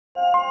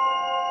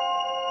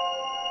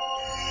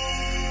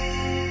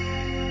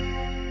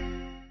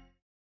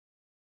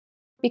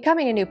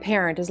Becoming a new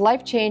parent is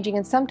life-changing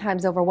and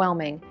sometimes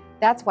overwhelming.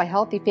 That's why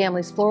Healthy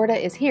Families Florida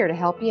is here to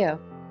help you.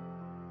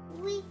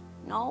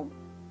 No.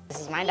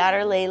 This is my daughter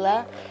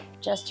Layla,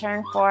 just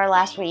turned 4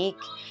 last week.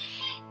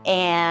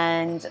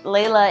 And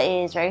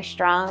Layla is very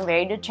strong,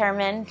 very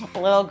determined.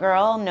 Little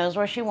girl, knows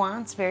what she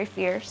wants, very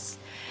fierce.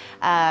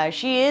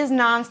 She is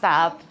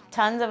nonstop,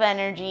 tons of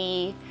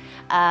energy.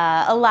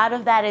 A lot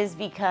of that is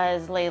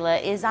because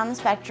Layla is on the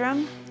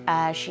spectrum.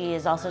 She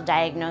is also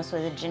diagnosed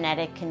with a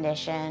genetic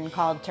condition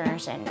called Turner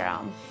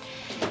syndrome.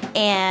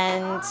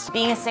 And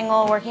being a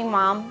single working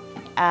mom,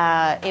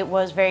 it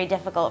was very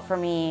difficult for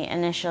me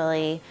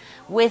initially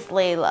with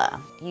Layla.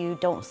 You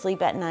don't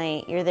sleep at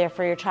night, you're there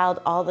for your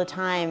child all the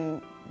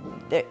time.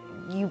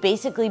 You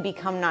basically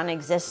become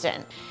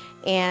non-existent.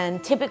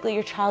 And typically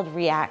your child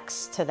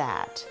reacts to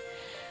that.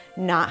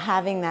 Not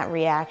having that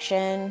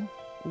reaction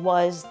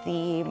was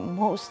the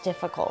most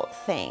difficult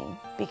thing,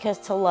 because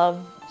to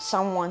love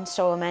someone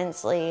so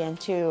immensely and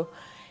to,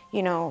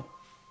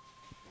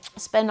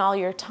 spend all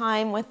your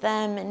time with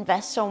them,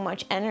 invest so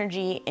much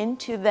energy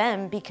into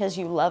them because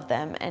you love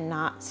them and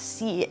not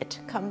see it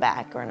come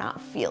back or not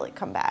feel it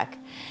come back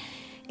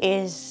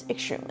is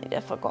extremely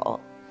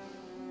difficult.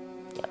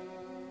 Yep.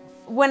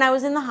 When I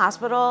was in the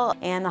hospital,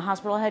 and the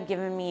hospital had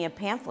given me a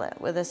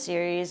pamphlet with a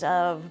series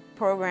of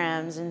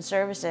programs and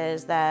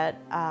services that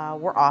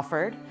were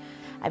offered,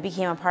 I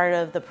became a part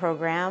of the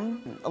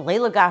program.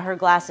 Layla got her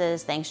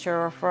glasses thanks to a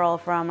referral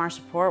from our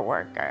support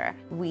worker.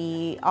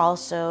 We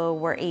also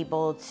were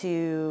able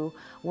to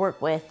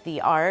work with the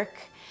ARC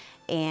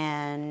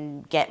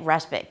and get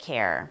respite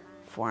care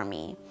for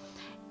me.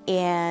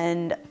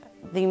 And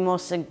the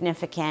most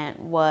significant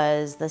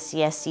was the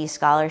CSC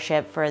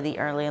scholarship for the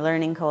Early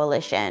Learning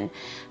Coalition,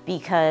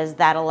 because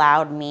that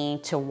allowed me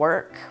to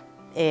work.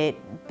 It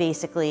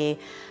basically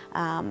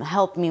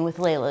helped me with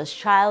Layla's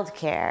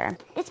childcare.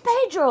 It's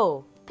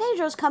Pedro.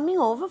 Pedro's coming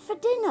over for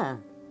dinner.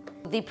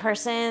 The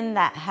person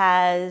that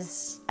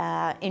has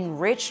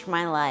enriched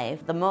my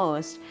life the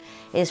most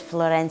is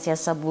Florencia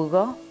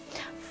Sabugo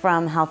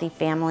from Healthy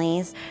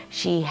Families.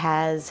 She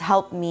has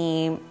helped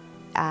me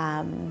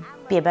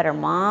be a better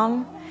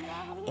mom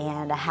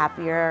and a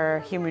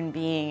happier human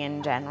being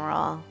in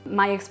general.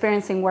 My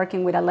experience in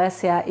working with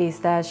Alessia is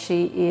that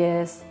she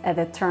is a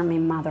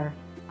determined mother.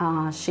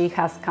 She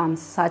has come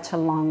such a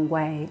long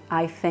way.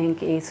 I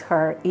think it's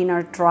her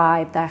inner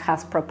drive that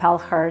has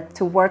propelled her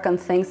to work on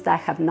things that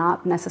have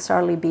not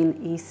necessarily been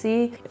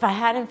easy. If I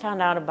hadn't found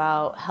out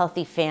about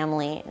Healthy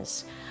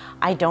Families,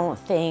 I don't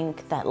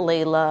think that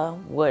Layla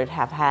would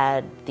have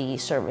had the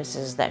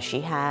services that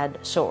she had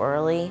so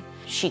early.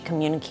 She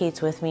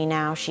communicates with me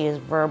now. She is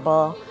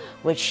verbal,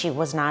 which she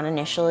was not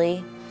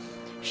initially.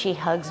 She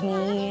hugs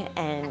me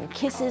and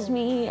kisses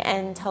me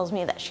and tells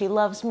me that she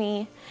loves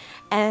me.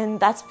 And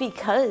that's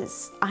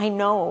because I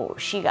know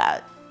she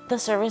got the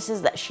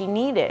services that she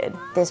needed.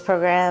 This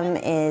program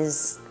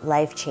is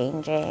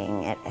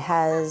life-changing. It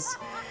has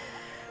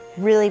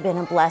really been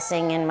a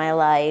blessing in my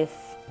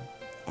life.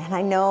 And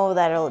I know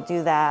that it'll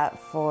do that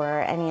for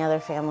any other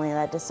family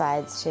that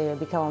decides to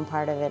become a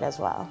part of it as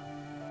well.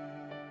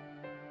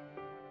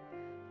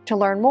 To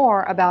learn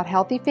more about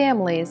Healthy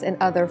Families and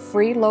other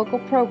free local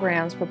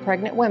programs for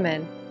pregnant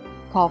women,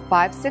 call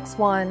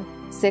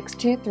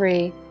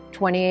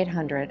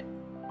 561-623-2800.